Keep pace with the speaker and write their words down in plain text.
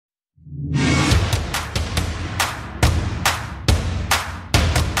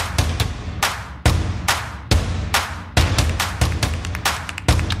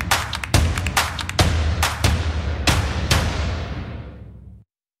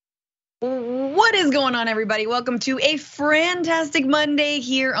What is going on, everybody? Welcome to a fantastic Monday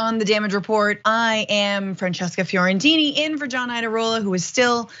here on the Damage Report. I am Francesca Fiorentini in for John Iadarola, who is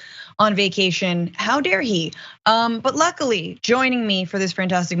still on vacation. How dare he? But luckily, joining me for this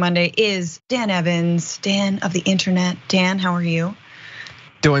fantastic Monday is Dan Evans, Dan of the internet. Dan, how are you?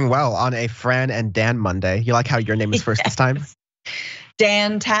 Doing well on a Fran and Dan Monday. You like how your name is first this time?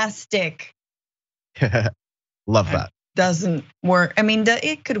 Dantastic. Love that. Doesn't work. I mean,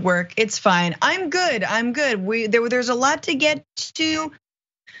 it could work. It's fine. I'm good. There's a lot to get to.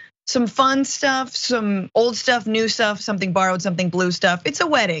 Some fun stuff, some old stuff, new stuff, something borrowed, something blue stuff. It's a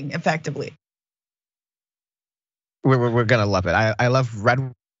wedding, effectively. We're gonna love it. I love red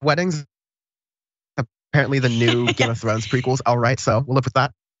weddings. Apparently, the new Game of Thrones prequels. All right, so we'll live with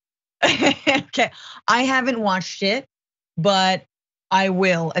that. Okay, I haven't watched it, but I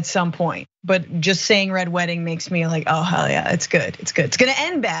will at some point. But just saying red wedding makes me like, oh hell yeah, it's good. It's good. It's gonna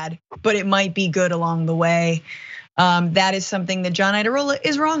end bad, but it might be good along the way. That is something that John Iadarola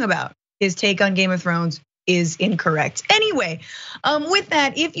is wrong about. His take on Game of Thrones is incorrect. Anyway, with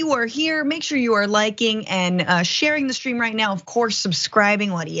that, if you are here, make sure you are liking and sharing the stream right now. Of course,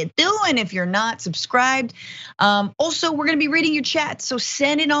 subscribing. What are you doing if you're not subscribed? Also, we're gonna be reading your chat, so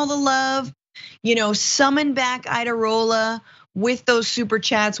send in all the love. Summon back Iadarola with those super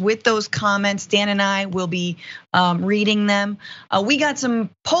chats, with those comments. Dan and I will be reading them. We got some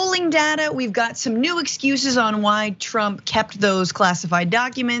polling data. We've got some new excuses on why Trump kept those classified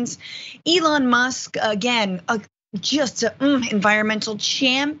documents. Elon Musk, again, just an environmental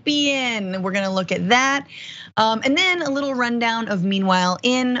champion. We're gonna look at that. And then a little rundown of Meanwhile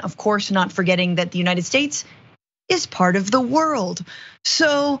In, of course, not forgetting that the United States is part of the world.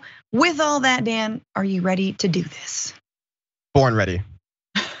 So with all that, Dan, are you ready to do this? Born ready.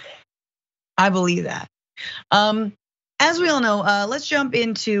 I believe that. As we all know, let's jump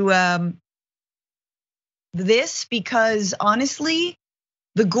into this because honestly,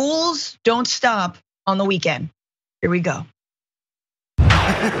 the ghouls don't stop on the weekend. Here we go.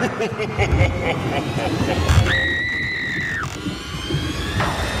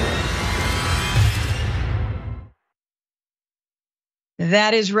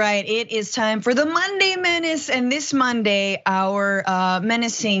 That is right. It is time for the Monday Menace. And this Monday, our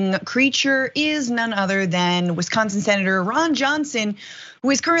menacing creature is none other than Wisconsin Senator Ron Johnson,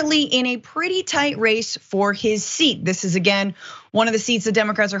 who is currently in a pretty tight race for his seat. This is, again, one of the seats the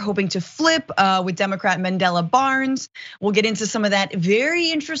Democrats are hoping to flip with Democrat Mandela Barnes. We'll get into some of that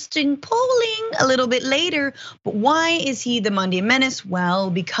very interesting polling a little bit later. But why is he the Monday Menace? Well,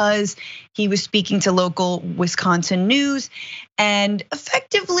 because he was speaking to local Wisconsin news and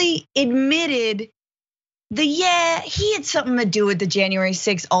effectively admitted that, yeah, he had something to do with the January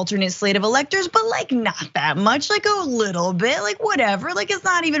 6th alternate slate of electors, but like not that much, like a little bit, like whatever, like it's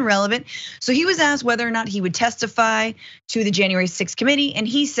not even relevant. So he was asked whether or not he would testify to the January 6th committee, and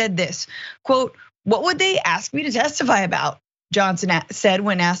he said this, quote, "What would they ask me to testify about?" Johnson said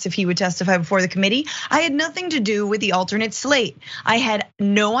when asked if he would testify before the committee. "I had nothing to do with the alternate slate. I had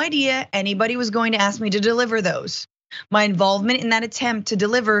no idea anybody was going to ask me to deliver those. My involvement in that attempt to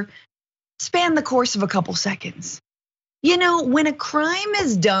deliver spanned the course of a couple seconds." When a crime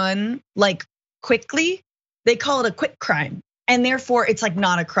is done like quickly, they call it a quick crime, and therefore it's like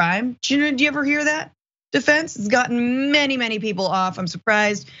not a crime. Do you ever hear that defense? It's gotten many people off. I'm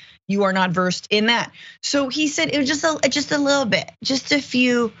surprised you are not versed in that. So he said it was just a little bit, just a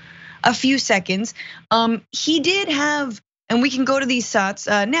few seconds. He did have, and we can go to these thoughts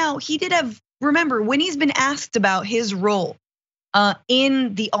now. He did have. Remember when he's been asked about his role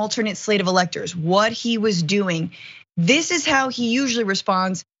in the alternate slate of electors, what he was doing, this is how he usually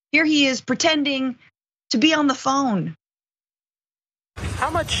responds. Here he is pretending to be on the phone. How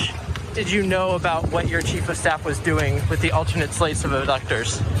much did you know about what your chief of staff was doing with the alternate slates of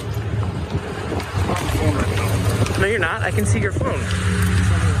electors? No, you're not. I can see your phone.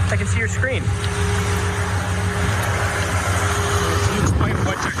 I can see your screen. Can you explain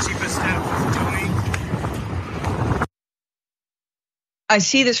what your chief of staff was doing? I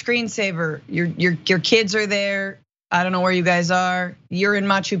see the screensaver. Your kids are there. I don't know where you guys are. You're in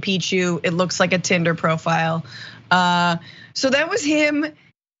Machu Picchu. It looks like a Tinder profile. So that was him.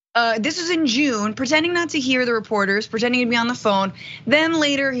 This was in June, pretending not to hear the reporters, pretending to be on the phone. Then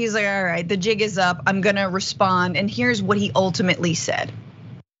later he's like, all right, the jig is up. I'm gonna respond. And here's what he ultimately said.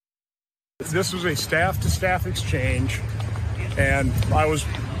 This was a staff-to-staff exchange, and I was,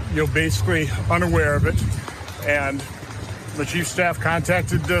 basically unaware of it. And the chief of staff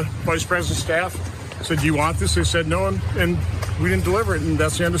contacted the vice president's staff, said, "Do you want this?" They said no, and we didn't deliver it, and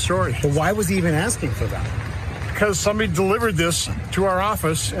that's the end of the story. But why was he even asking for that? because somebody delivered this to our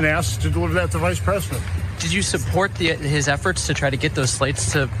office and asked to deliver that to Vice President. Did you support his efforts to try to get those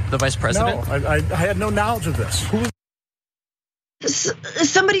slates to the Vice President? No, I had no knowledge of this.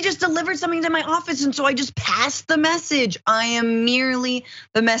 Somebody just delivered something to my office, and so I just passed the message. I am merely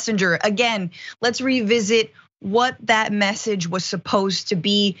the messenger. Again, let's revisit what that message was supposed to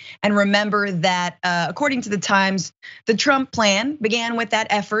be. And remember that according to the Times, the Trump plan began with that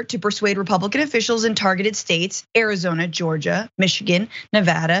effort to persuade Republican officials in targeted states, Arizona, Georgia, Michigan,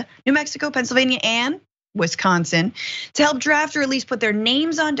 Nevada, New Mexico, Pennsylvania, and Wisconsin, to help draft or at least put their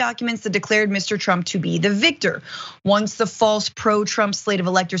names on documents that declared Mr. Trump to be the victor. Once the false pro-Trump slate of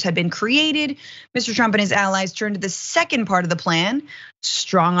electors had been created, Mr. Trump and his allies turned to the second part of the plan,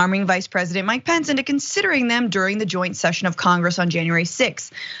 strong-arming Vice President Mike Pence into considering them during the joint session of Congress on January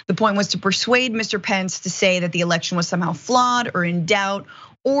 6th. The point was to persuade Mr. Pence to say that the election was somehow flawed or in doubt,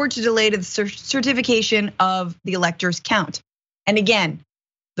 or to delay the certification of the electors' count. And again,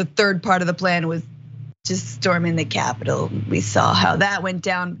 the third part of the plan was just storming the Capitol. We saw how that went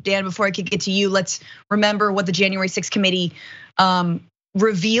down. Dan, before I kick it to you, let's remember what the January 6th committee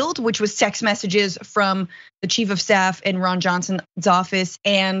revealed, which was text messages from the chief of staff in Ron Johnson's office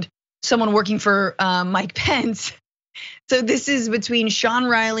and someone working for Mike Pence. So this is between Sean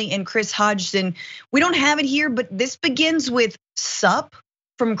Riley and Chris Hodgson. We don't have it here, but this begins with "sup"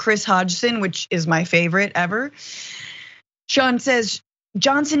 from Chris Hodgson, which is my favorite ever. Sean says,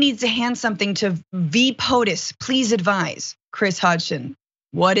 "Johnson needs to hand something to V. POTUS, please advise." Chris Hodgson,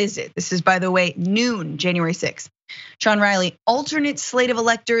 what is it? This is, by the way, noon, January 6th. Sean Riley, alternate slate of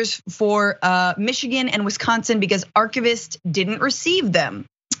electors for Michigan and Wisconsin because archivists didn't receive them.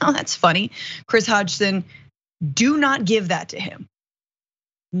 Oh, that's funny. Chris Hodgson, do not give that to him.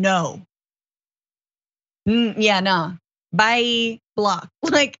 No. Yeah, nah. Bye, block.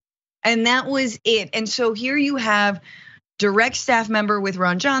 And that was it. And so here you have direct staff member with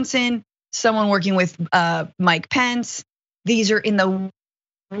Ron Johnson, someone working with Mike Pence. These are in the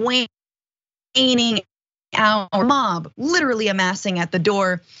waning hour mob, literally amassing at the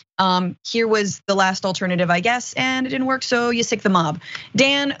door. Here was the last alternative, I guess, and it didn't work, so you sick the mob.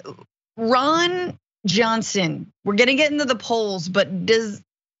 Dan, Ron Johnson, we're gonna get into the polls, but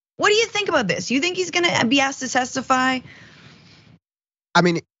what do you think about this? You think he's gonna be asked to testify? I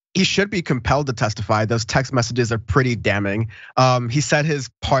mean, he should be compelled to testify. Those text messages are pretty damning. He said his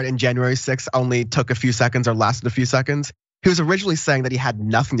part in January 6th only took a few seconds or lasted a few seconds. He was originally saying that he had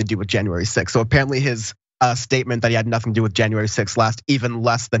nothing to do with January 6th. So apparently his statement that he had nothing to do with January 6th lasts even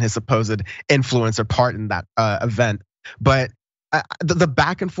less than his supposed influence or part in that event. But the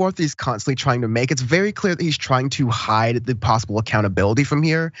back and forth he's constantly trying to make, it's very clear that he's trying to hide the possible accountability from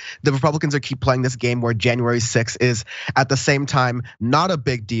here. The Republicans are keep playing this game where January 6th is at the same time not a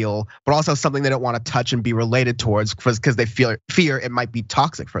big deal, but also something they don't want to touch and be related towards because they fear it might be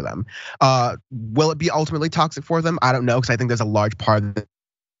toxic for them. Will it be ultimately toxic for them? I don't know, because I think there's a large part of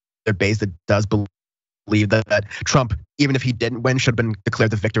their base that does believe that Trump, even if he didn't win, should have been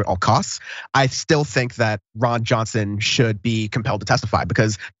declared the victor at all costs. I still think that Ron Johnson should be compelled to testify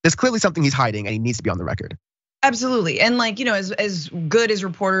because there's clearly something he's hiding and he needs to be on the record. Absolutely, and as good as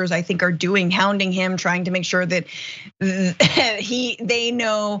reporters I think are doing, hounding him, trying to make sure that he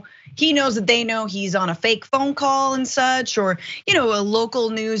knows that they know he's on a fake phone call and such, or a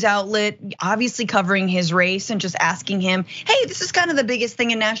local news outlet obviously covering his race and just asking him, hey, this is kind of the biggest thing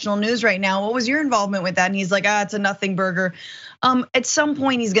in national news right now. What was your involvement with that? And he's like, it's a nothing burger. At some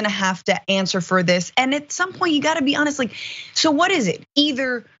point he's gonna have to answer for this, and at some point you got to be honest. So what is it?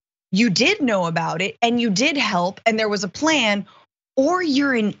 Either you did know about it and you did help and there was a plan, or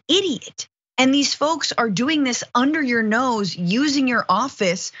you're an idiot. And these folks are doing this under your nose, using your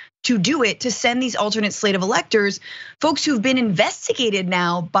office to do it, to send these alternate slate of electors, folks who've been investigated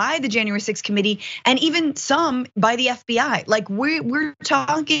now by the January 6th committee and even some by the FBI. We're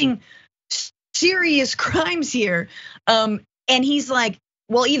talking serious crimes here. And he's like,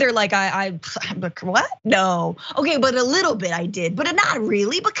 well, either what? No. Okay, but a little bit I did, but not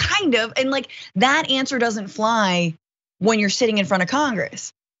really, but kind of. And that answer doesn't fly when you're sitting in front of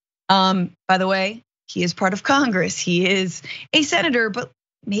Congress. By the way, he is part of Congress. He is a senator, but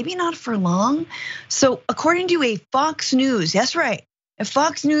maybe not for long. So according to a Fox News, that's right, a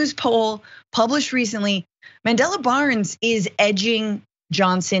Fox News poll published recently, Mandela Barnes is edging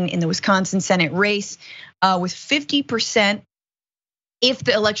Johnson in the Wisconsin Senate race with 50%. If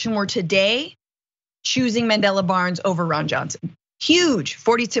the election were today, choosing Mandela Barnes over Ron Johnson. Huge,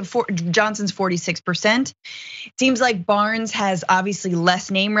 Johnson's 46%. Seems like Barnes has obviously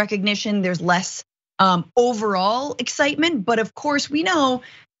less name recognition. There's less overall excitement, but of course we know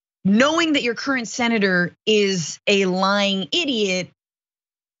knowing that your current senator is a lying idiot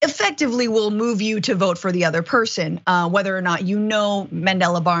effectively will move you to vote for the other person, whether or not you know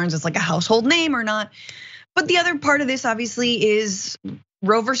Mandela Barnes is like a household name or not. But the other part of this obviously is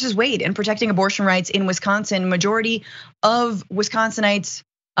Roe versus Wade and protecting abortion rights in Wisconsin. Majority of Wisconsinites,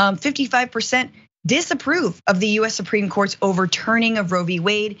 55%, disapprove of the US Supreme Court's overturning of Roe v.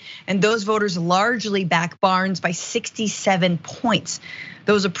 Wade, and those voters largely back Barnes by 67 points.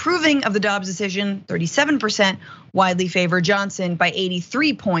 Those approving of the Dobbs decision, 37%, widely favor Johnson by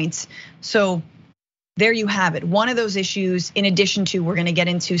 83 points. So there you have it. One of those issues, in addition to, we're gonna get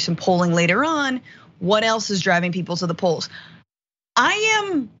into some polling later on, what else is driving people to the polls?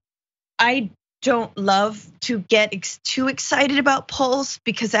 I don't love to get too excited about polls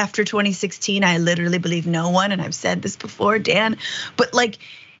because after 2016, I literally believe no one, and I've said this before, Dan, but like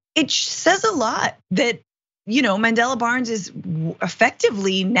it says a lot that Mandela Barnes is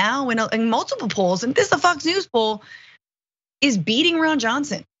effectively now in multiple polls, and this is a Fox News poll, is beating Ron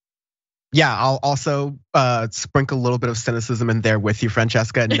Johnson. Yeah, I'll also sprinkle a little bit of cynicism in there with you,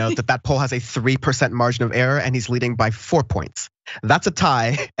 Francesca, and note that poll has a 3% margin of error, and he's leading by 4 points. That's a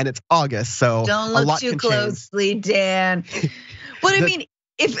tie, and it's August, so don't look too closely, Dan. But I mean,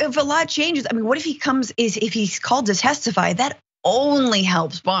 if a lot changes, I mean, what if if he's called to testify? That only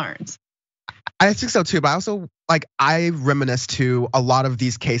helps Barnes. I think so too, but I also I reminisce to a lot of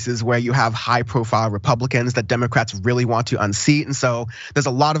these cases where you have high profile Republicans that Democrats really want to unseat. And so there's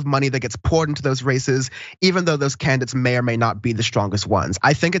a lot of money that gets poured into those races, even though those candidates may or may not be the strongest ones.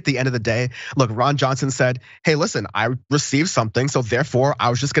 I think at the end of the day, look, Ron Johnson said, hey, listen, I received something, so therefore I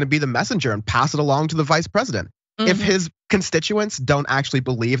was just gonna be the messenger and pass it along to the vice president. If his constituents don't actually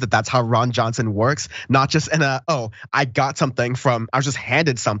believe that that's how Ron Johnson works, not just in I got something I was just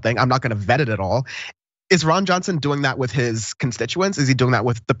handed something, I'm not gonna vet it at all. Is Ron Johnson doing that with his constituents? Is he doing that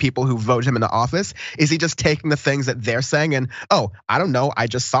with the people who vote him into office? Is he just taking the things that they're saying and, I don't know, I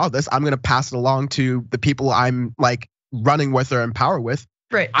just saw this, I'm gonna pass it along to the people I'm running with or in power with?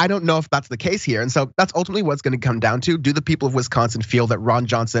 Right. I don't know if that's the case here. And so that's ultimately what's gonna come down to. Do the people of Wisconsin feel that Ron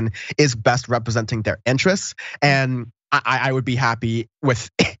Johnson is best representing their interests? And I would be happy with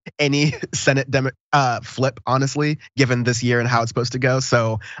any Senate flip, honestly, given this year and how it's supposed to go.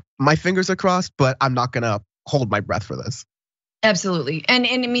 So my fingers are crossed, but I'm not gonna hold my breath for this. Absolutely, and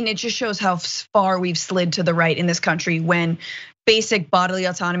I mean, it just shows how far we've slid to the right in this country when basic bodily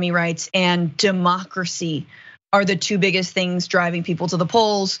autonomy rights and democracy are the two biggest things driving people to the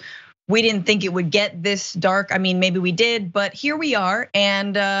polls. We didn't think it would get this dark. I mean, maybe we did, but here we are.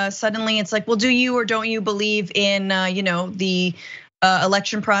 And suddenly it's like, well, do you or don't you believe in the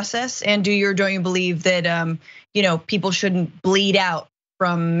election process? And do you or don't you believe that people shouldn't bleed out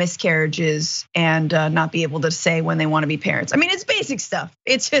from miscarriages and not be able to say when they want to be parents? I mean, it's basic stuff.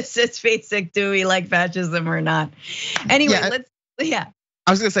 It's basic. Do we like fascism or not? Anyway,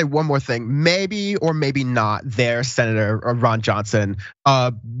 I was gonna say one more thing. Maybe or maybe not, their Senator Ron Johnson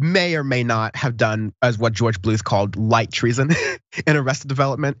may or may not have done as what George Bluth called light treason in Arrested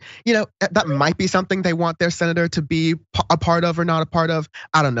Development. That might be something they want their senator to be a part of or not a part of.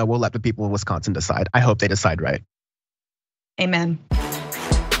 I don't know. We'll let the people of Wisconsin decide. I hope they decide right. Amen.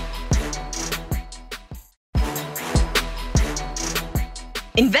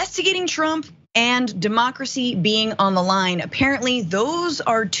 Investigating Trump and democracy being on the line. Apparently, those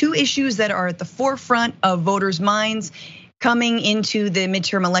are two issues that are at the forefront of voters' minds coming into the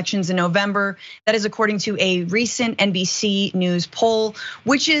midterm elections in November. That is according to a recent NBC News poll,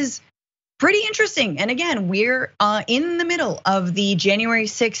 which is pretty interesting. And again, we're in the middle of the January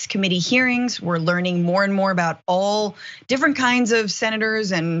 6th committee hearings. We're learning more and more about all different kinds of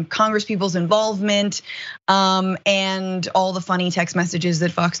senators and congresspeople's involvement, and all the funny text messages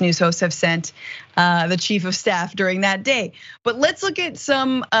that Fox News hosts have sent the chief of staff during that day. But let's look at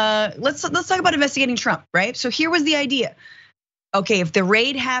some, let's talk about investigating Trump, right? So here was the idea. Okay, if the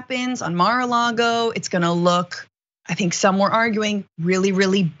raid happens on Mar-a-Lago, it's gonna look, I think some were arguing, really,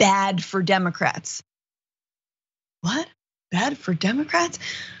 really bad for Democrats. What? Bad for Democrats?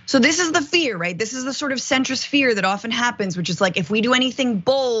 So this is the fear, right? This is the sort of centrist fear that often happens, which is like, if we do anything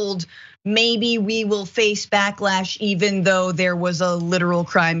bold, maybe we will face backlash even though there was a literal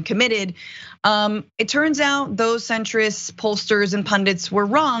crime committed. It turns out those centrist pollsters and pundits were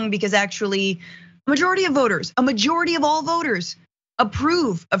wrong because actually a majority of voters, a majority of all voters,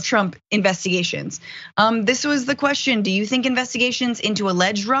 approve of Trump investigations. This was the question: do you think investigations into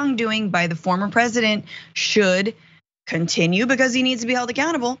alleged wrongdoing by the former president should continue because he needs to be held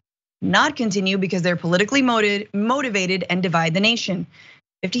accountable, not continue because they're politically motivated and divide the nation?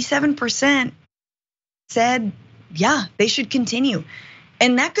 57% said, yeah, they should continue.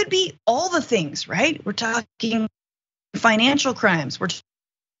 And that could be all the things, right? We're talking financial crimes. We're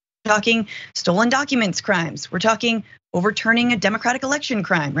talking stolen documents crimes. We're talking overturning a democratic election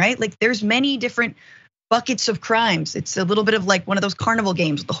crime, right? Like there's many different buckets of crimes. It's a little bit of like one of those carnival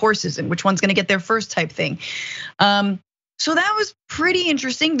games with the horses and which one's gonna get there first type thing. So that was pretty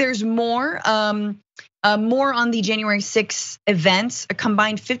interesting. There's more on the January 6th events. A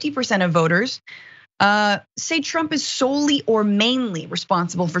combined 50% of voters say Trump is solely or mainly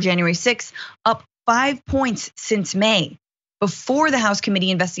responsible for January 6th, up 5 points since May, before the House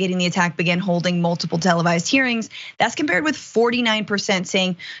committee investigating the attack began holding multiple televised hearings. That's compared with 49%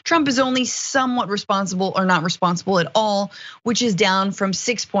 saying Trump is only somewhat responsible or not responsible at all, which is down from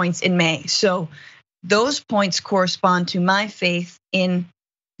 6 points in May. So those points correspond to my faith in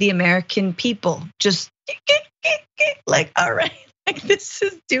the American people. Just like, all right, like this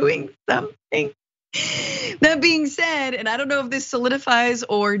is doing something. That being said, and I don't know if this solidifies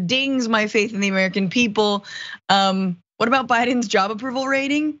or dings my faith in the American people. What about Biden's job approval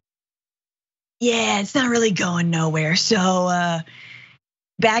rating? Yeah, it's not really going nowhere. So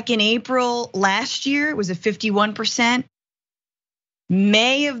back in April last year, it was at 51%.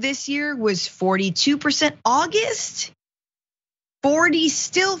 May of this year was 42%. August,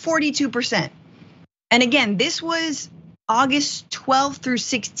 still 42%. And again, this was August 12th through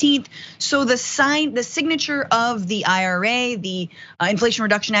 16th. So the signature of the IRA, the Inflation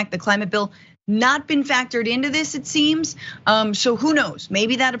Reduction Act, the climate bill, not been factored into this, it seems. So who knows?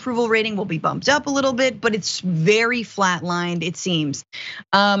 Maybe that approval rating will be bumped up a little bit, but it's very flatlined, it seems.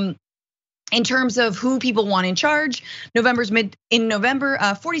 In terms of who people want in charge, in November,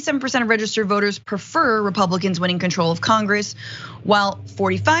 47% of registered voters prefer Republicans winning control of Congress, while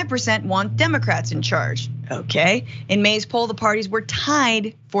 45% want Democrats in charge. Okay, in May's poll, the parties were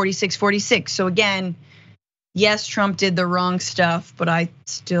tied 46-46. So again, yes, Trump did the wrong stuff, but I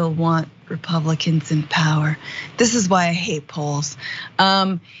still want Republicans in power. This is why I hate polls.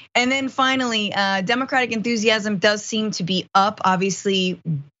 And then finally, Democratic enthusiasm does seem to be up, obviously,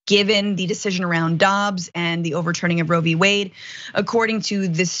 given the decision around Dobbs and the overturning of Roe v. Wade. According to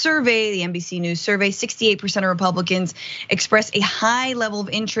this survey, the NBC News survey, 68% of Republicans express a high level of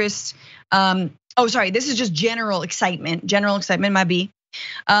interest. This is just general excitement. General excitement might be.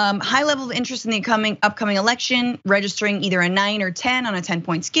 High level of interest in the upcoming election, registering either a 9 or 10 on a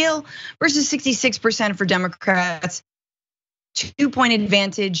 10-point scale, versus 66% for Democrats. 2-point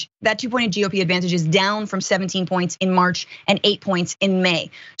advantage, that 2-point GOP advantage is down from 17 points in March and 8 points in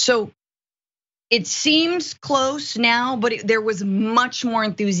May. So it seems close now, but there was much more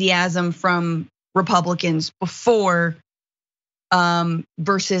enthusiasm from Republicans before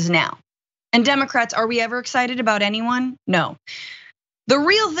versus now. And Democrats, are we ever excited about anyone? No. The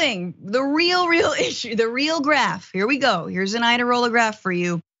real thing, the real issue, the real graph, here we go. Here's an Ida graph for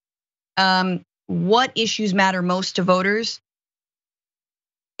you. What issues matter most to voters?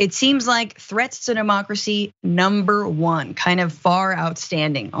 It seems like threats to democracy, number one, kind of far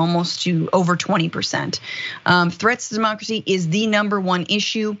outstanding, almost to over 20%. Threats to democracy is the number one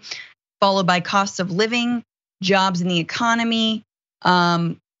issue, followed by cost of living, jobs in the economy,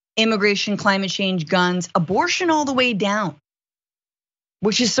 immigration, climate change, guns, abortion all the way down,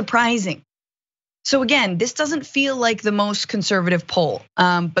 which is surprising. So again, this doesn't feel like the most conservative poll,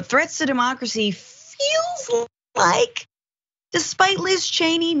 but threats to democracy feels like, despite Liz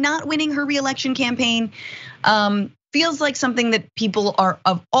Cheney not winning her reelection campaign, feels like something that people are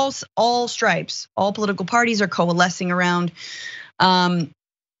of all stripes, all political parties are coalescing around.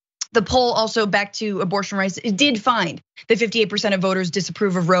 The poll also, back to abortion rights, it did find that 58% of voters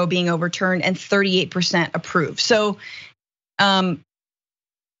disapprove of Roe being overturned and 38% approve. So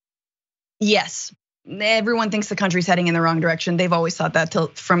yes, everyone thinks the country's heading in the wrong direction. They've always thought that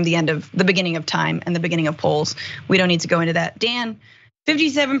from the beginning of time and the beginning of polls. We don't need to go into that. Dan,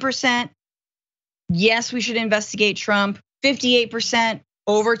 57%, yes, we should investigate Trump. 58%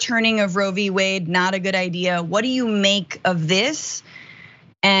 overturning of Roe v. Wade, not a good idea. What do you make of this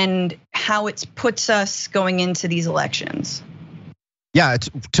and how it puts us going into these elections? Yeah,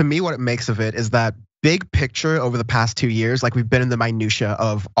 to me, what it makes of it is that big picture over the past 2 years, like we've been in the minutia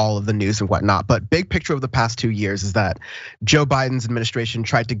of all of the news and whatnot, but big picture of the past 2 years is that Joe Biden's administration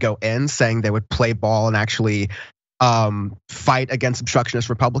tried to go in saying they would play ball and actually fight against obstructionist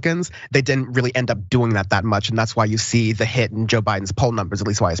Republicans. They didn't really end up doing that much, and that's why you see the hit in Joe Biden's poll numbers, at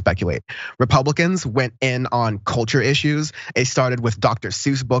least why I speculate. Republicans went in on culture issues. They started with Dr.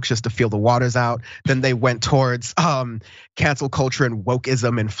 Seuss books just to feel the waters out. Then they went towards cancel culture and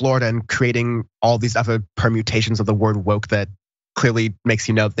wokeism in Florida and creating all these other permutations of the word woke that clearly makes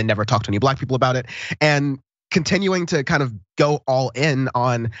you know that they never talked to any black people about it. And continuing to kind of go all in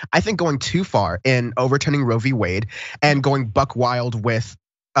on, I think, going too far in overturning Roe v. Wade and going buck wild with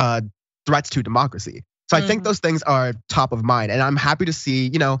threats to democracy. So I think those things are top of mind, and I'm happy to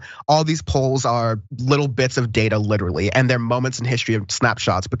see, all these polls are little bits of data literally, and they're moments in history of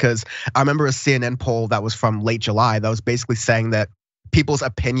snapshots, because I remember a CNN poll that was from late July that was basically saying that people's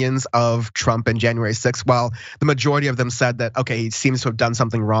opinions of Trump in January 6th, while the majority of them said that, okay, he seems to have done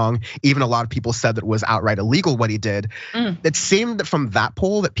something wrong. Even a lot of people said that it was outright illegal what he did. It seemed that from that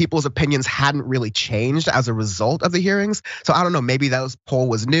poll that people's opinions hadn't really changed as a result of the hearings. So I don't know, maybe that poll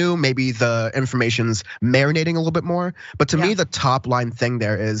was new, maybe the information's marinating a little bit more. But to me, the top line thing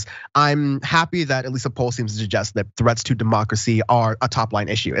there is, I'm happy that at least the poll seems to suggest that threats to democracy are a top line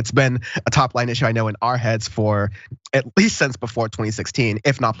issue. It's been a top line issue, I know, in our heads for at least since before 2016,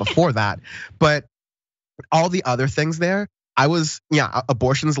 if not before that. But all the other things there,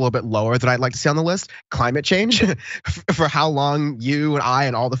 abortion's a little bit lower than I'd like to see on the list. Climate change, for how long you and I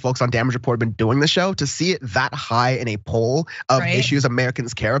and all the folks on Damage Report have been doing the show, to see it that high in a poll of issues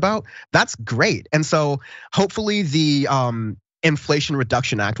Americans care about, that's great. And so hopefully the Inflation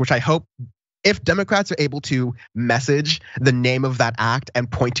Reduction Act, which I hope, if Democrats are able to message the name of that act and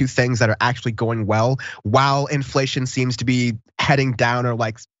point to things that are actually going well, while inflation seems to be heading down or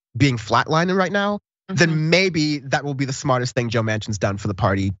like being flatlining right now, then maybe that will be the smartest thing Joe Manchin's done for the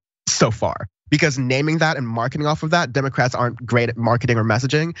party so far. Because naming that and marketing off of that, Democrats aren't great at marketing or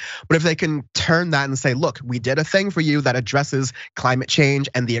messaging. But if they can turn that and say, look, we did a thing for you that addresses climate change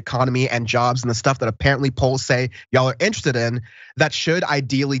and the economy and jobs and the stuff that apparently polls say y'all are interested in, that should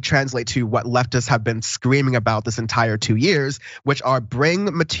ideally translate to what leftists have been screaming about this entire 2 years, which are bring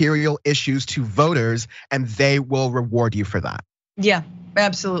material issues to voters and they will reward you for that. Yeah,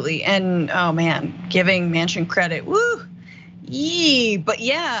 absolutely. And oh man, giving Manchin credit, woo, yee. But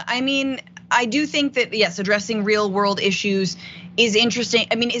yeah, I mean, I do think that, yes, addressing real world issues is interesting.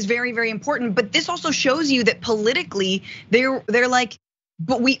 I mean, is very, very important. But this also shows you that politically, they're like,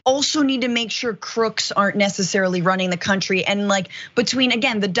 but we also need to make sure crooks aren't necessarily running the country. And like between,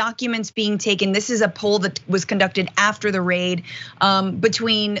 again, the documents being taken, this is a poll that was conducted after the raid,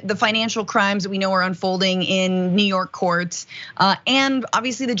 between the financial crimes that we know are unfolding in New York courts, and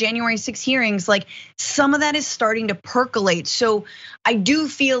obviously the January 6 hearings, like some of that is starting to percolate. So I do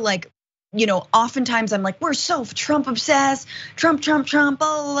feel like, oftentimes I'm like, we're so Trump obsessed, Trump, blah,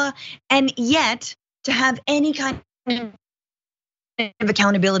 blah, blah. And yet to have any kind of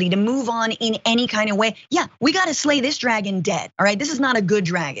accountability, to move on in any kind of way. Yeah, we got to slay this dragon dead. All right, this is not a good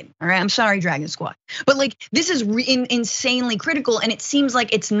dragon. All right, I'm sorry, Dragon Squad, but like this is insanely critical, and it seems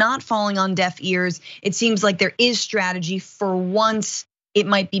like it's not falling on deaf ears. It seems like there is strategy. For once, it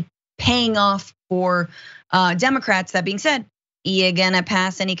might be paying off for Democrats. That being said, you gonna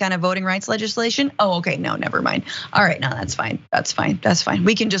pass any kind of voting rights legislation? Oh, okay, no, never mind. All right, no, that's fine. That's fine. That's fine.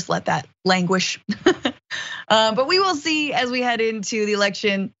 We can just let that languish. But we will see as we head into the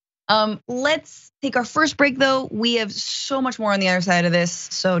election. Let's take our first break though. We have so much more on the other side of this,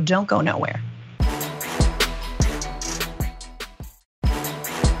 so don't go nowhere.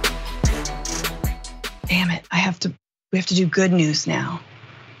 Damn it, we have to do good news now.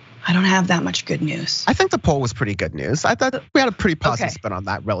 I don't have that much good news. I think the poll was pretty good news. I thought we had a pretty positive spin on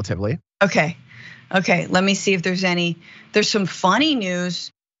that relatively. Okay, let me see if there's some funny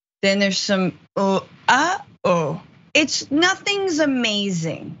news. Then there's some, nothing's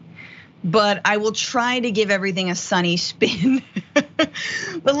amazing, but I will try to give everything a sunny spin.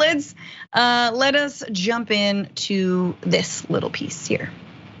 But let us jump into this little piece here.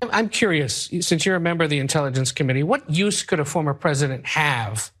 I'm curious, since you're a member of the Intelligence Committee, what use could a former president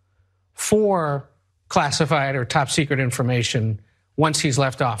have for classified or top secret information once he's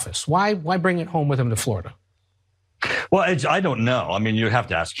left office? Why bring it home with him to Florida? Well, I don't know. I mean, you have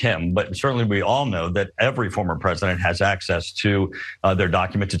to ask him, but certainly we all know that every former president has access to their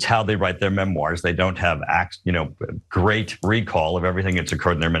documents. It's how they write their memoirs. They don't have great recall of everything that's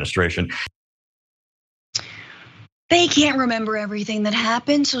occurred in their administration. They can't remember everything that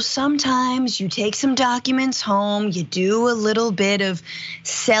happened, so sometimes you take some documents home, you do a little bit of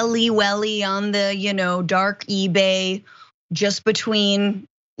selly-welly on the, dark eBay, just between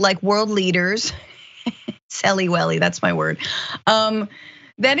like world leaders. Selly-welly, that's my word. That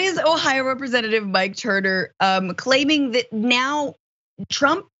is Ohio Representative Mike Turner claiming that now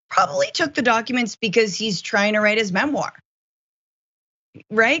Trump probably took the documents because he's trying to write his memoir.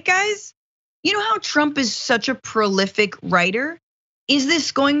 Right, guys? You know how Trump is such a prolific writer? Is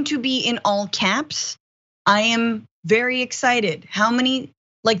this going to be in all caps? I am very excited. How many,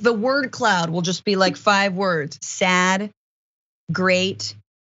 like the word cloud will just be like 5 words. Sad, great,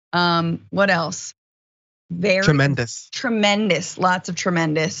 what else? Very tremendous, lots of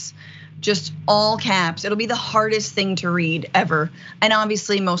tremendous, just all caps. It'll be the hardest thing to read ever. And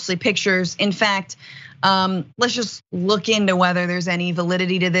obviously mostly pictures. In fact, let's just look into whether there's any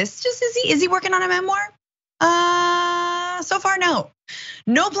validity to this. Just is he working on a memoir? So far, no.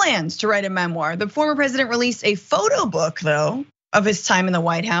 No plans to write a memoir. The former president released a photo book, though, of his time in the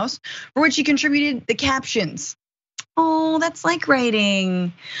White House, for which he contributed the captions. Oh, that's like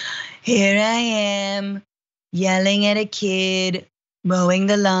writing. Here I am, yelling at a kid, mowing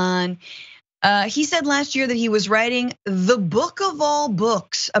the lawn. He said last year that he was writing the book of all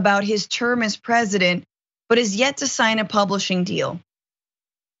books about his term as president, but is yet to sign a publishing deal.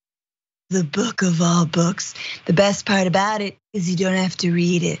 The book of all books. The best part about it is you don't have to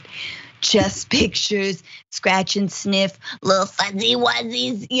read it. Just pictures, scratch and sniff, little fuzzy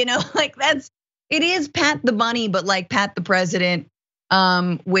wuzzies, like it is Pat the Bunny, but like Pat the President,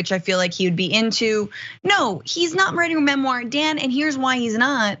 which I feel like he would be into. No, he's not writing a memoir, Dan, and here's why he's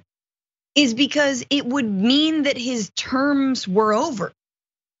not, is because it would mean that his terms were over.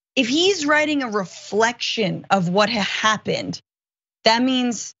 If he's writing a reflection of what had happened, that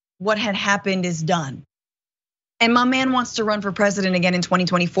means what had happened is done. And my man wants to run for president again in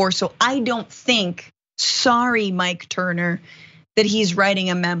 2024, so I don't think, sorry, Mike Turner, that he's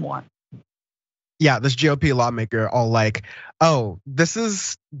writing a memoir. Yeah, this GOP lawmaker all like, oh, this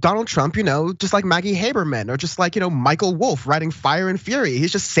is Donald Trump, just like Maggie Haberman, or just like, Michael Wolff writing Fire and Fury.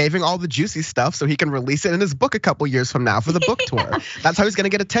 He's just saving all the juicy stuff so he can release it in his book a couple years from now for the book tour. That's how he's gonna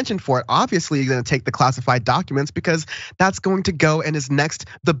get attention for it. Obviously, he's gonna take the classified documents because that's going to go in his next,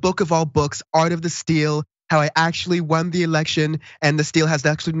 the book of all books, Art of the Steal, how I actually won the election, and the steal has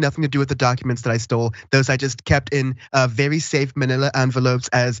actually nothing to do with the documents that I stole. Those I just kept in very safe manila envelopes,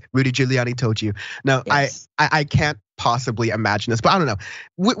 as Rudy Giuliani told you. No, yes. I can't possibly imagine this, but I don't know.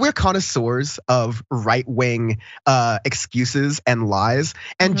 We're connoisseurs of right-wing excuses and lies,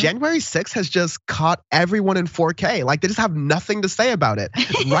 and January 6th has just caught everyone in 4K. Like they just have nothing to say about it.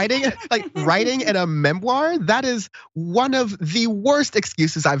 writing in a memoir, that is one of the worst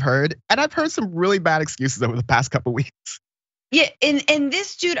excuses I've heard, and I've heard some really bad excuses over the past couple weeks. Yeah, and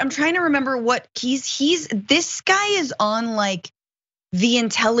this dude, I'm trying to remember what he's. This guy is on like the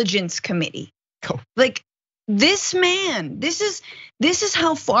Intelligence Committee. Like. This man, this is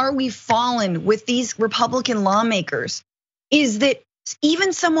how far we've fallen with these Republican lawmakers, is that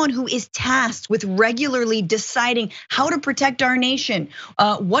even someone who is tasked with regularly deciding how to protect our nation,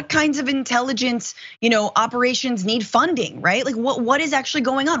 what kinds of intelligence, operations need funding, right? Like what is actually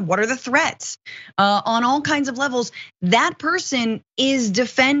going on? What are the threats on all kinds of levels? That person is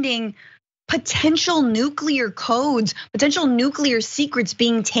defending potential nuclear codes, potential nuclear secrets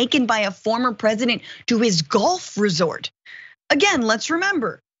being taken by a former president to his golf resort. Again, let's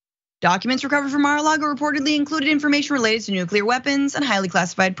remember, documents recovered from Mar-a-Lago reportedly included information related to nuclear weapons and highly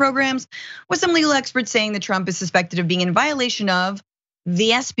classified programs, with some legal experts saying that Trump is suspected of being in violation of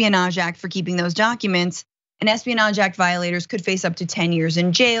the Espionage Act for keeping those documents. And Espionage Act violators could face up to 10 years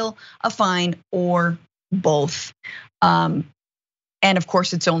in jail, a fine, or both. And of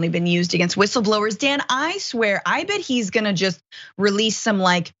course, it's only been used against whistleblowers. Dan, I swear, I bet he's gonna just release some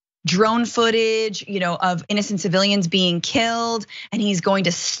like drone footage, of innocent civilians being killed, and he's going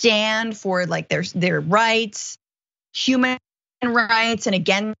to stand for like their rights, human rights, and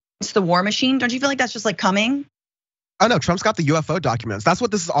against the war machine. Don't you feel like that's just like coming? Oh no, Trump's got the UFO documents. That's what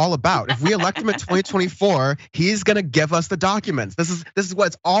this is all about. If we elect him in 2024, he's gonna give us the documents. This is what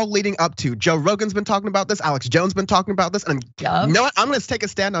it's all leading up to. Joe Rogan's been talking about this. Alex Jones been talking about this. And you know what? I'm gonna take a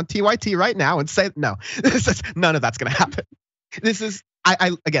stand on TYT right now and say no. None of that's gonna happen. This is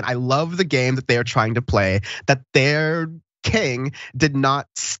I love the game that they are trying to play. That their king did not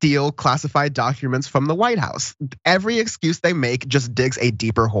steal classified documents from the White House. Every excuse they make just digs a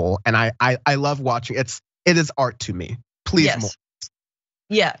deeper hole, and I love watching. It is art to me. Please yes. More.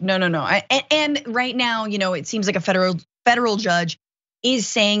 Yeah, no. And right now, it seems like a federal judge is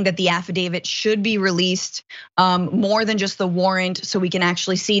saying that the affidavit should be released more than just the warrant, so we can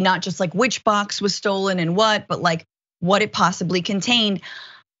actually see not just like which box was stolen and what, but like what it possibly contained.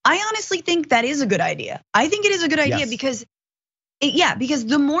 I honestly think that is a good idea. I think it is a good idea because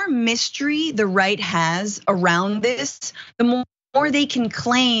the more mystery the right has around this, the more they can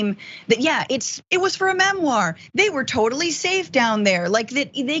claim that it was for a memoir. They were totally safe down there. Like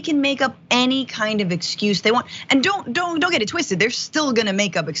that they can make up any kind of excuse they want. And don't get it twisted. They're still gonna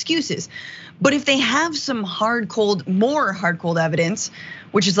make up excuses. But if they have some more hard cold evidence,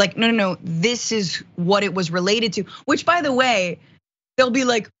 which is like, no, this is what it was related to. Which by the way, they'll be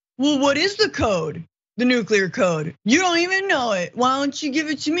like, well, what is the code? the nuclear code. You don't even know it. Why don't you give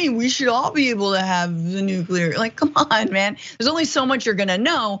it to me? We should all be able to have the nuclear. Like, come on, man. There's only so much you're gonna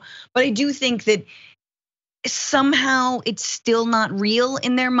know. But I do think that somehow it's still not real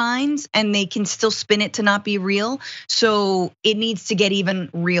in their minds and they can still spin it to not be real. So it needs to get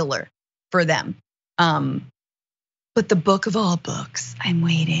even realer for them. But the book of all books, I'm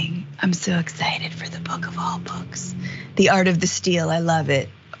waiting. I'm so excited for the book of all books. The Art of the Steal, I love it.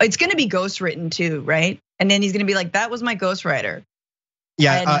 It's gonna be ghostwritten too, right? And then he's gonna be like, that was my ghostwriter.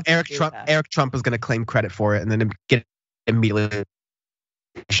 Yeah, Eric Trump is gonna claim credit for it and then get immediately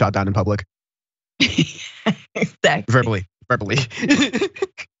shot down in public. Exactly. Verbally.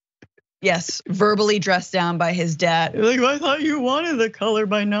 Yes, verbally dressed down by his dad. Like, I thought you wanted the color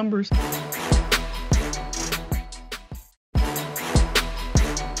by numbers.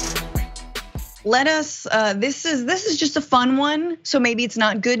 Let us, this is just a fun one. So maybe it's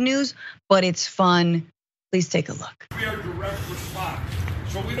not good news, but it's fun. Please take a look. We are direct response.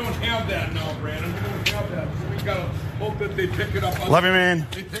 So we don't have that now, Brandon. We don't have that. So we gotta hope that they pick it up. Love you, man.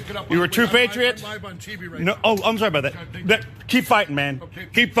 They pick it up. You were a true patriot. Live on TV right No, now. oh, I'm sorry about that. Keep fighting, man. Okay.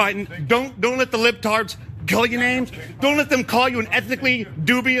 Keep fighting. Don't let the libtards call you names. Don't let them call you an ethnically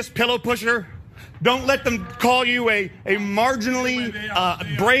dubious pillow pusher. Don't let them call you a marginally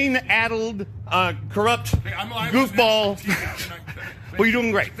brain-addled, corrupt goofball. Well, you're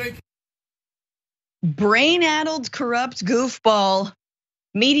doing great. Brain-addled, corrupt goofball,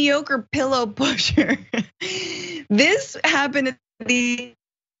 mediocre pillow pusher. This happened at the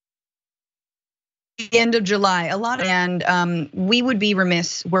end of July. And we would be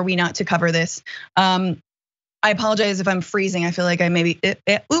remiss were we not to cover this. I apologize if I'm freezing. I feel like I maybe.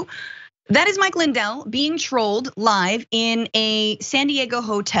 That is Mike Lindell being trolled live in a San Diego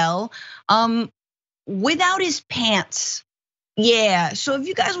hotel without his pants. Yeah, so if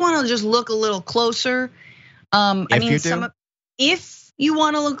you guys want to just look a little closer, if you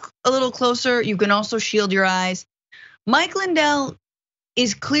want to look a little closer, you can also shield your eyes. Mike Lindell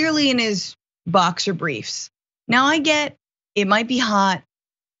is clearly in his boxer briefs. Now I get it might be hot,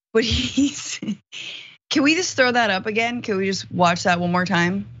 but he's. Can we just throw that up again? Can we just watch that one more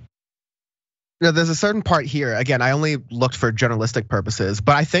time? No, there's a certain part here. Again, I only looked for journalistic purposes,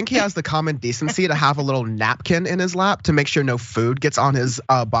 but I think he has the common decency to have a little napkin in his lap to make sure no food gets on his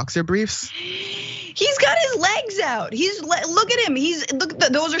boxer briefs. He's got his legs out. Look at him.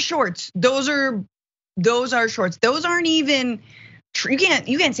 Those are shorts. Those are shorts. Those aren't even. You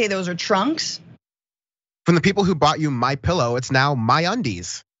can't say those are trunks. From the people who bought you My Pillow, it's now My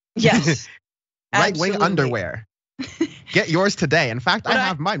Undies. Yes. Right wing underwear. Get yours today. In fact, I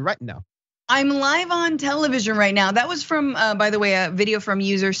have mine right now. I'm live on television right now. That was from, by the way, a video from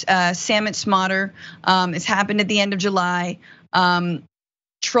user Samit Smotter. It's happened at the end of July.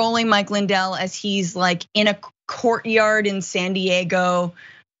 Trolling Mike Lindell as he's like in a courtyard in San Diego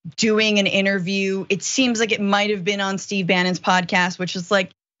doing an interview. It seems like it might have been on Steve Bannon's podcast, which is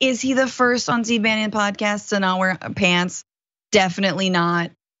like, is he the first on Steve Bannon podcast to not wear pants? Definitely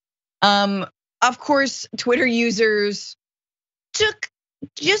not. Of course, Twitter users took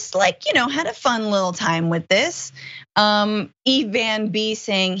just like, had a fun little time with this. E Van B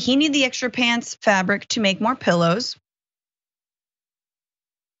saying he needed the extra pants fabric to make more pillows.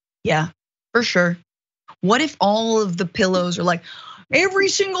 Yeah, for sure. What if all of the pillows are like, every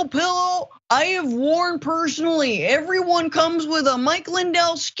single pillow I have worn personally, everyone comes with a Mike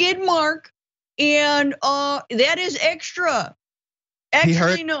Lindell skid mark, and that is extra.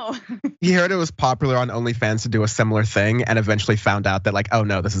 Actually, no. He heard it was popular on OnlyFans to do a similar thing, and eventually found out that like, oh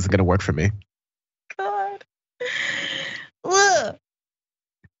no, this isn't gonna work for me. God, look.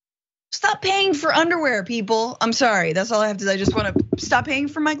 Stop paying for underwear, people. I'm sorry, that's all I have to say. I just want to stop paying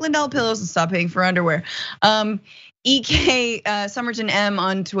for Mike Lindell pillows and stop paying for underwear. EK Somerton M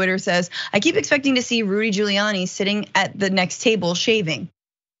on Twitter says, I keep expecting to see Rudy Giuliani sitting at the next table shaving.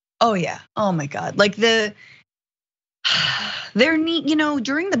 Oh yeah, oh my God. Like during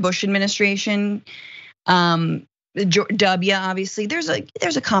the Bush administration, W obviously, there's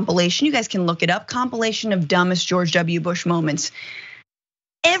a compilation, you guys can look it up, compilation of dumbest George W. Bush moments.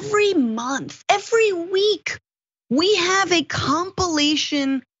 Every month, every week, we have a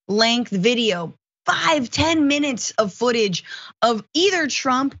compilation length video, 5-10 minutes of footage of either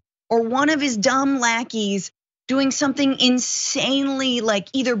Trump or one of his dumb lackeys doing something insanely like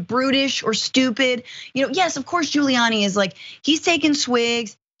either brutish or stupid. Yes, of course, Giuliani is like, he's taking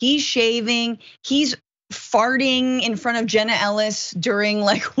swigs, he's shaving, he's farting in front of Jenna Ellis during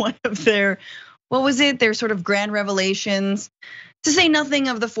like one of their, their sort of grand revelations. To say nothing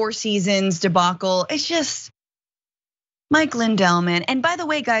of the Four Seasons debacle. It's just Mike Lindell, man. And by the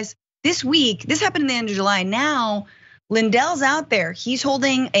way, guys, this week, this happened in the end of July. Now, Lindell's out there. He's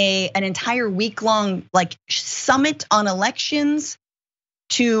holding an entire week-long like summit on elections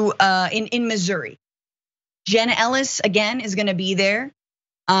in Missouri. Jenna Ellis again is going to be there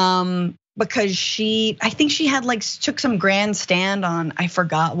because I think she had like took some grand stand on, I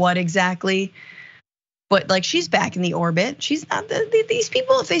forgot what exactly, but like she's back in the orbit. She's not these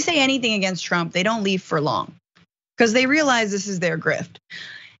people. If they say anything against Trump, they don't leave for long because they realize this is their grift.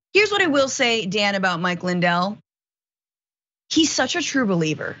 Here's what I will say, Dan, about Mike Lindell. He's such a true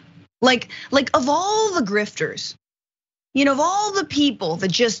believer. Like of all the grifters, of all the people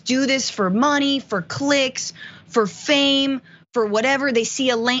that just do this for money, for clicks, for fame, for whatever, they see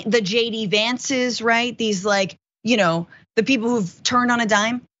the JD Vances, right? These like, the people who've turned on a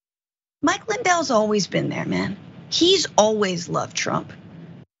dime. Mike Lindell's always been there, man. He's always loved Trump.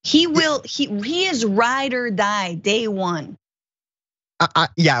 He is ride or die day one.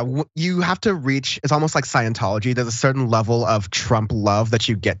 Yeah, you have to reach, it's almost like Scientology. There's a certain level of Trump love that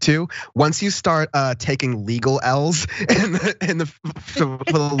you get to. Once you start taking legal L's for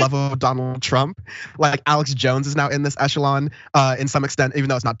the love of Donald Trump, like Alex Jones is now in this echelon in some extent, even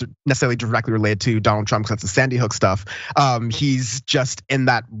though it's not necessarily directly related to Donald Trump because that's the Sandy Hook stuff. He's just in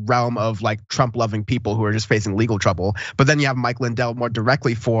that realm of like Trump loving people who are just facing legal trouble. But then you have Mike Lindell more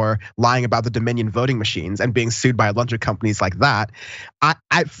directly for lying about the Dominion voting machines and being sued by a bunch of companies like that.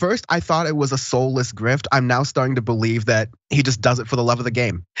 At first, I thought it was a soulless grift. I'm now starting to believe that he just does it for the love of the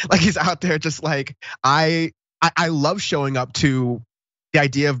game. Like he's out there just like, I love showing up to the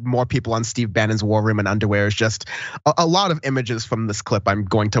idea of more people on Steve Bannon's War Room and underwear is just a lot of images from this clip I'm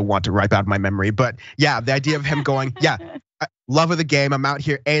going to want to wipe out of my memory. But yeah, the idea of him going, yeah, love of the game. I'm out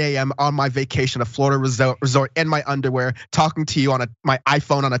here 8 a.m. on my vacation, a Florida resort in my underwear, talking to you on my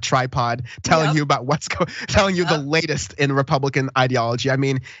iPhone on a tripod, telling you about telling you the latest in Republican ideology. I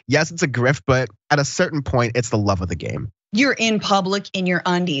mean, yes, it's a grift, but at a certain point, it's the love of the game. You're in public in your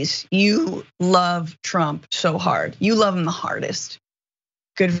undies. You love Trump so hard. You love him the hardest.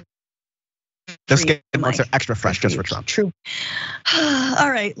 Good. The skateboards are extra fresh just for Trump. True. All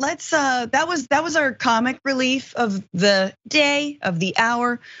right, let's. That was our comic relief of the day, of the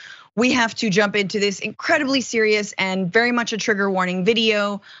hour. We have to jump into this incredibly serious and very much a trigger warning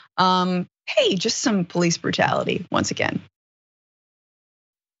video. Hey, just some police brutality once again.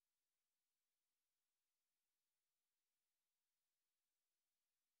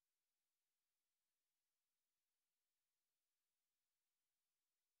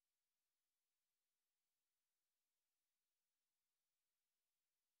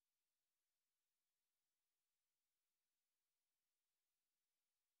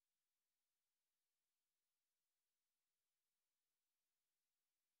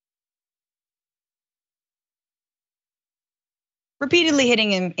 Repeatedly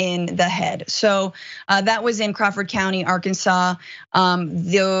hitting him in the head. So that was in Crawford County, Arkansas.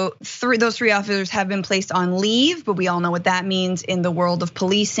 Those three officers have been placed on leave, but we all know what that means in the world of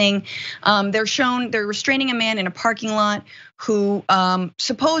policing. They're restraining a man in a parking lot who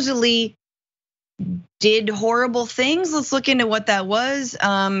supposedly did horrible things. Let's look into what that was.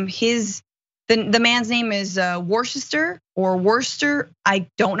 The man's name is Worcester. I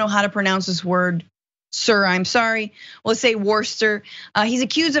don't know how to pronounce this word. Sir, I'm sorry. Let's say Worcester. He's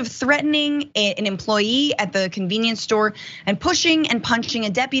accused of threatening an employee at the convenience store and pushing and punching a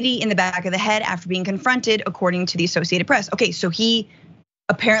deputy in the back of the head after being confronted, according to the Associated Press. Okay, so he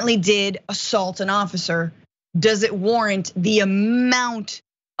apparently did assault an officer. Does it warrant the amount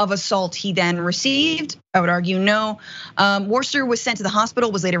of assault he then received? I would argue no. Worcester was sent to the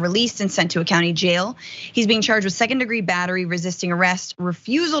hospital, was later released and sent to a county jail. He's being charged with second-degree battery, resisting arrest,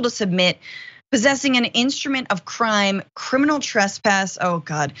 refusal to submit, possessing an instrument of crime, criminal trespass, oh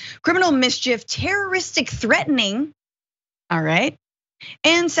God, criminal mischief, terroristic threatening, all right,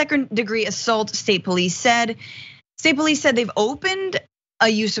 and second-degree assault, state police said. State police said they've opened a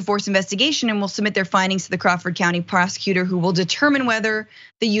use of force investigation and will submit their findings to the Crawford County prosecutor, who will determine whether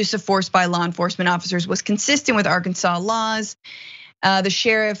the use of force by law enforcement officers was consistent with Arkansas laws. The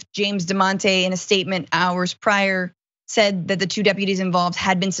sheriff, James DeMonte, in a statement hours prior, said that the two deputies involved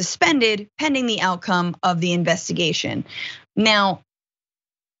had been suspended pending the outcome of the investigation. Now,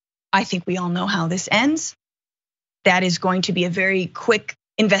 I think we all know how this ends. That is going to be a very quick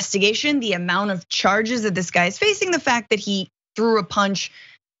investigation. The amount of charges that this guy is facing, the fact that he threw a punch,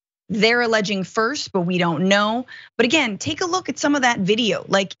 they're alleging first, but we don't know. But again, take a look at some of that video.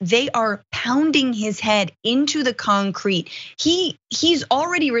 Like, they are pounding his head into the concrete. He's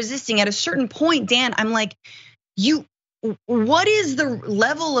already resisting. At a certain point, Dan, I'm like, what is the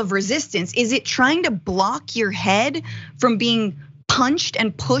level of resistance? Is it trying to block your head from being punched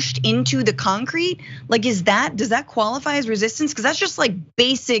and pushed into the concrete? Like, does that qualify as resistance? Because that's just like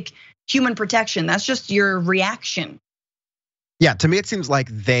basic human protection. That's just your reaction. Yeah, to me it seems like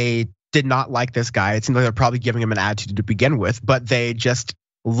they did not like this guy. It seems like they're probably giving him an attitude to begin with, but they just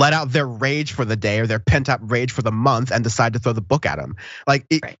let out their rage for the day or their pent up rage for the month and decide to throw the book at him. Like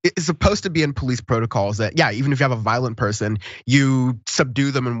it's supposed to be in police protocols that, yeah, even if you have a violent person, you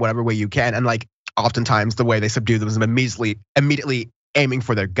subdue them in whatever way you can. And like oftentimes the way they subdue them is immediately aiming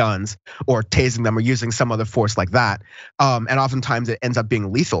for their guns or tasing them or using some other force like that. And oftentimes it ends up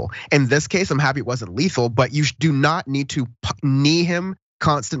being lethal. In this case, I'm happy it wasn't lethal, but you do not need to knee him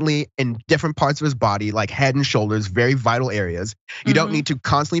constantly in different parts of his body, like head and shoulders, very vital areas. You don't need to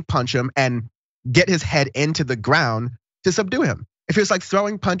constantly punch him and get his head into the ground to subdue him. If he was like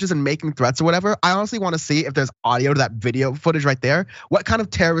throwing punches and making threats or whatever, I honestly want to see if there's audio to that video footage right there. What kind of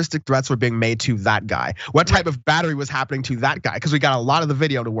terroristic threats were being made to that guy? What type of battery was happening to that guy? Because we got a lot of the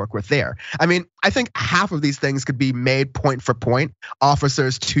video to work with there. I mean, I think half of these things could be made point for point.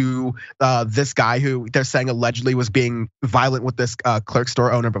 Officers to this guy who they're saying allegedly was being violent with this clerk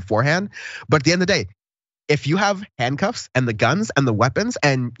store owner beforehand. But at the end of the day, if you have handcuffs and the guns and the weapons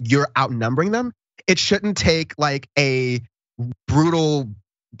and you're outnumbering them, it shouldn't take like a brutal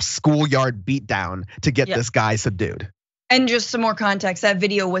schoolyard beatdown to get this guy subdued. And just some more context, that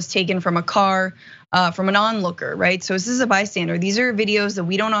video was taken from a car, from an onlooker, right? So this is a bystander. These are videos that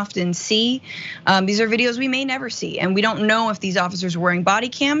we don't often see. These are videos we may never see. And we don't know if these officers were wearing body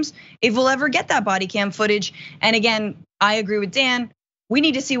cams, if we'll ever get that body cam footage. And again, I agree with Dan. We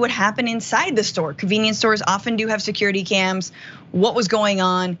need to see what happened inside the store. Convenience stores often do have security cams. What was going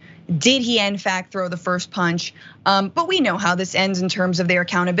on? Did he in fact throw the first punch? But we know how this ends in terms of their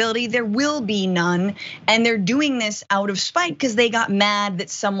accountability. There will be none. And they're doing this out of spite because they got mad that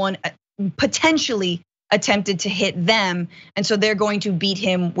someone potentially attempted to hit them. And so they're going to beat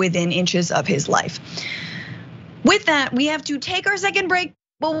him within inches of his life. With that, we have to take our second break.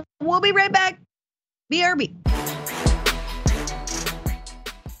 But we'll be right back. BRB.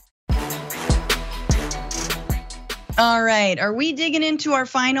 All right, are we digging into our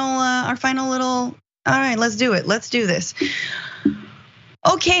final little? All right, let's do it. Let's do this.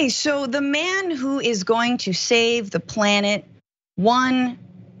 Okay, so the man who is going to save the planet, one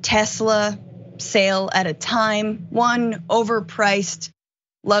Tesla sale at a time, one overpriced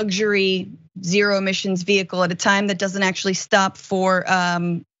luxury zero emissions vehicle at a time that doesn't actually stop for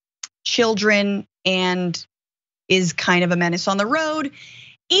children and is kind of a menace on the road.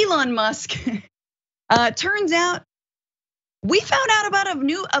 Elon Musk, turns out we found out about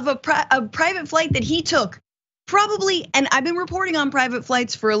a private flight that he took. Probably, and I've been reporting on private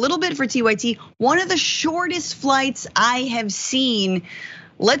flights for a little bit for TYT, one of the shortest flights I have seen.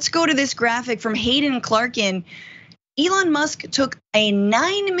 Let's go to this graphic from Hayden Clarkin. Elon Musk took a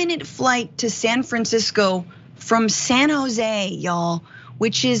 9-minute flight to San Francisco from San Jose, y'all,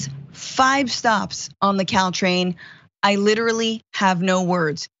 which is 5 stops on the Caltrain. I literally have no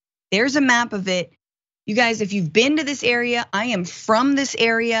words. There's a map of it. You guys, if you've been to this area, I am from this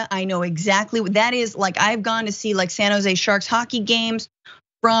area. I know exactly what that is. Like, I've gone to see like San Jose Sharks hockey games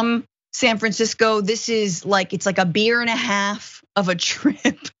from San Francisco. This is like, it's like a beer and a half of a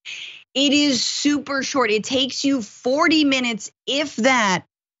trip. It is super short. It takes you 40 minutes, if that.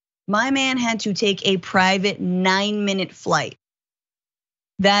 My man had to take a private 9-minute flight.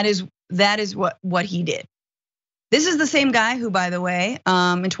 That is what he did. This is the same guy who, by the way,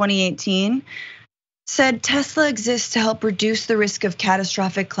 in 2018, said Tesla exists to help reduce the risk of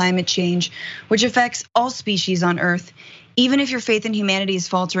catastrophic climate change, which affects all species on Earth. Even if your faith in humanity is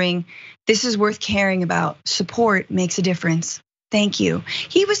faltering, this is worth caring about. Support makes a difference. Thank you.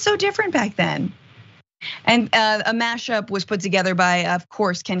 He was so different back then. And a mashup was put together by, of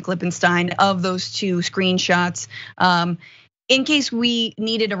course, Ken Klippenstein of those 2 screenshots. In case we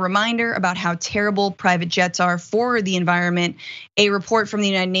needed a reminder about how terrible private jets are for the environment, a report from the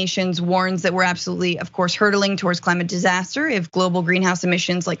United Nations warns that we're absolutely, of course, hurtling towards climate disaster if global greenhouse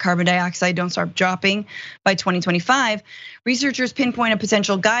emissions like carbon dioxide don't start dropping by 2025. Researchers pinpoint a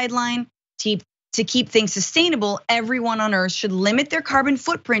potential guideline to keep things sustainable. Everyone on Earth should limit their carbon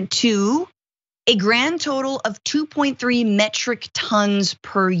footprint to a grand total of 2.3 metric tons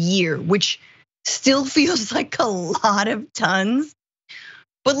per year, which still feels like a lot of tons.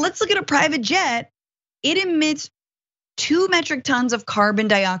 But let's look at a private jet. It emits 2 metric tons of carbon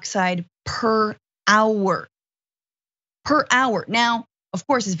dioxide per hour. Per hour. Now, of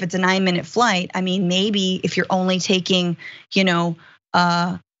course, if it's a 9-minute flight, I mean, maybe if you're only taking, you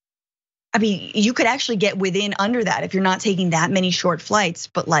could actually get within under that if you're not taking that many short flights.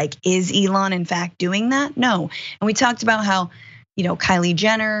 But like, is Elon in fact doing that? No. And we talked about how Kylie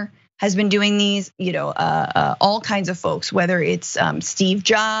Jenner has been doing these, all kinds of folks, whether it's Steve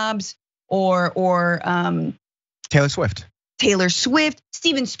Jobs or Taylor Swift.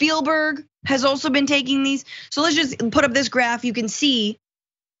 Steven Spielberg has also been taking these. So let's just put up this graph. You can see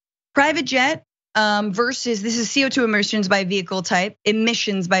private jet versus, this is CO2 emissions by vehicle type,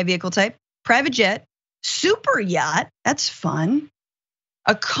 private jet, super yacht, that's fun,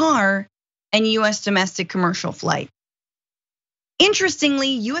 a car, and US domestic commercial flight. Interestingly,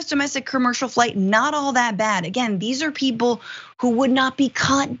 US domestic commercial flight, not all that bad. Again, these are people who would not be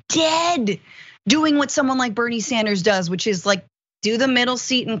caught dead doing what someone like Bernie Sanders does, which is like, do the middle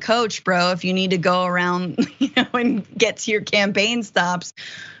seat and coach, bro, if you need to go around, and get to your campaign stops.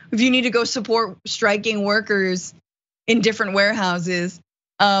 If you need to go support striking workers in different warehouses.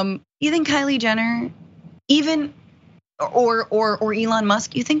 You think Kylie Jenner, even, or Elon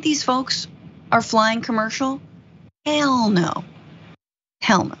Musk, you think these folks are flying commercial? Hell no.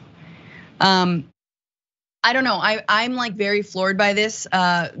 I don't know. I'm like very floored by this.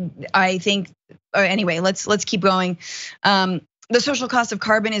 I think. Anyway, let's keep going. The social cost of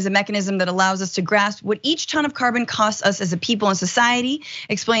carbon is a mechanism that allows us to grasp what each ton of carbon costs us as a people and society,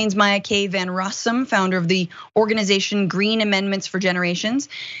 explains Maya K. Van Rossum, founder of the organization Green Amendments for Generations.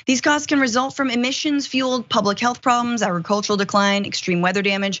 These costs can result from emissions-fueled public health problems, agricultural decline, extreme weather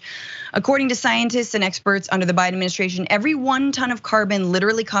damage. According to scientists and experts under the Biden administration, every 1 ton of carbon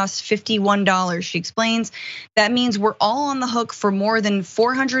literally costs $51, she explains. That means we're all on the hook for more than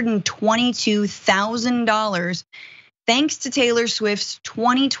 $422,000 thanks to Taylor Swift's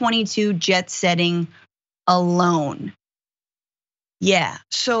 2022 jet setting alone. Yeah,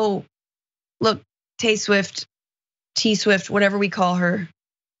 so look, T-Swift, whatever we call her,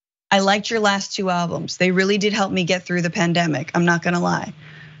 I liked your last 2 albums. They really did help me get through the pandemic, I'm not gonna lie.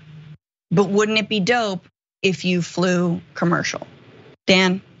 But wouldn't it be dope if you flew commercial?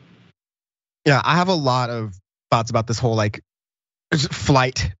 Dan? Yeah, I have a lot of thoughts about this whole like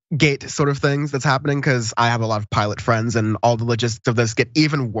flight gate sort of things that's happening, because I have a lot of pilot friends, and all the logistics of this get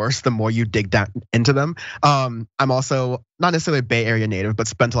even worse the more you dig down into them. I'm also not necessarily a Bay Area native, but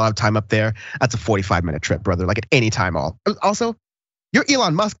spent a lot of time up there. That's a 45-minute trip, brother, like at any time. Also, you're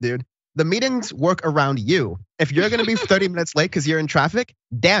Elon Musk, dude. The meetings work around you. If you're gonna be 30 minutes late because you're in traffic,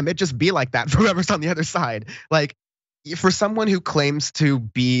 damn, it just be like that for whoever's on the other side. Like, for someone who claims to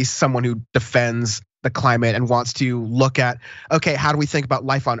be someone who defends the climate and wants to look at, okay, how do we think about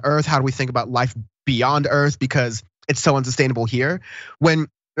life on Earth? How do we think about life beyond Earth? Because it's so unsustainable here. When you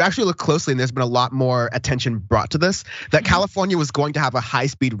actually look closely, and there's been a lot more attention brought to this, that California was going to have a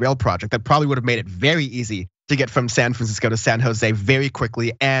high-speed rail project that probably would have made it very easy to get from San Francisco to San Jose very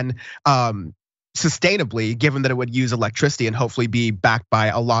quickly and sustainably, given that it would use electricity and hopefully be backed by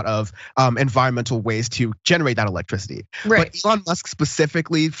a lot of environmental ways to generate that electricity. Right. But Elon Musk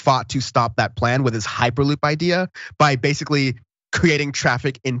specifically fought to stop that plan with his Hyperloop idea by basically creating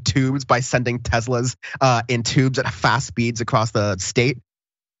traffic in tubes by sending Teslas in tubes at fast speeds across the state.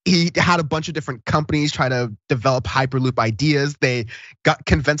 He had a bunch of different companies try to develop Hyperloop ideas. They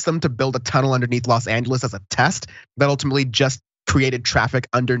convinced them to build a tunnel underneath Los Angeles as a test that ultimately just created traffic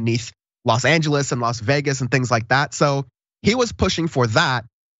underneath Los Angeles and Las Vegas and things like that. So he was pushing for that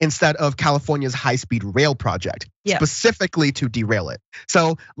instead of California's high-speed rail project, specifically to derail it.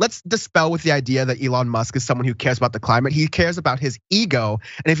 So let's dispel with the idea that Elon Musk is someone who cares about the climate. He cares about his ego,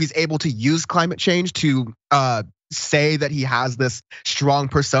 and if he's able to use climate change to say that he has this strong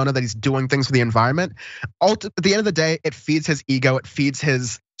persona, that he's doing things for the environment, at the end of the day, it feeds his ego, it feeds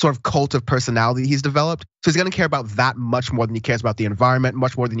his sort of cult of personality he's developed. So he's gonna care about that much more than he cares about the environment,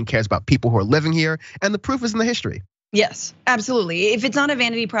 much more than he cares about people who are living here. And the proof is in the history. Yes, absolutely. If it's not a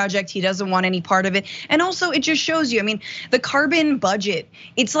vanity project, he doesn't want any part of it. And also, it just shows you, I mean, the carbon budget,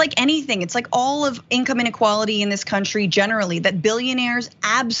 it's like anything. It's like all of income inequality in this country generally, that billionaires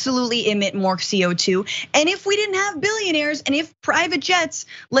absolutely emit more CO2. And if we didn't have billionaires, and if private jets,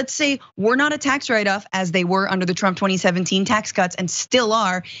 let's say, were not a tax write-off as they were under the Trump 2017 tax cuts and still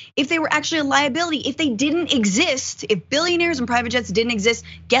are, if they were actually a liability, if they didn't exist, if billionaires and private jets didn't exist,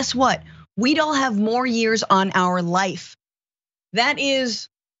 guess what? We'd all have more years on our life. That is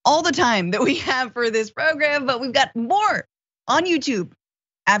all the time that we have for this program, but we've got more on YouTube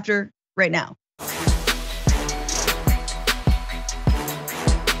after right now.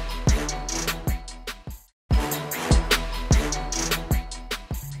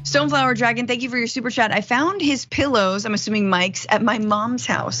 Stoneflower Dragon, thank you for your super chat. I found his pillows, I'm assuming Mike's, at my mom's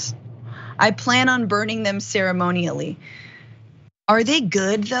house. I plan on burning them ceremonially. Are they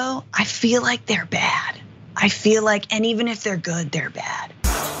good though? I feel like they're bad. I feel like, and even if they're good, they're bad.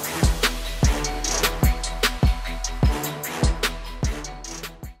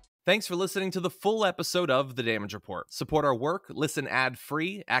 Thanks for listening to the full episode of The Damage Report. Support our work, listen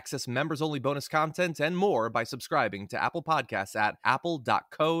ad-free, access members-only bonus content, and more by subscribing to Apple Podcasts at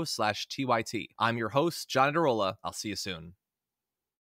apple.co/TYT. I'm your host, John Darola. I'll see you soon.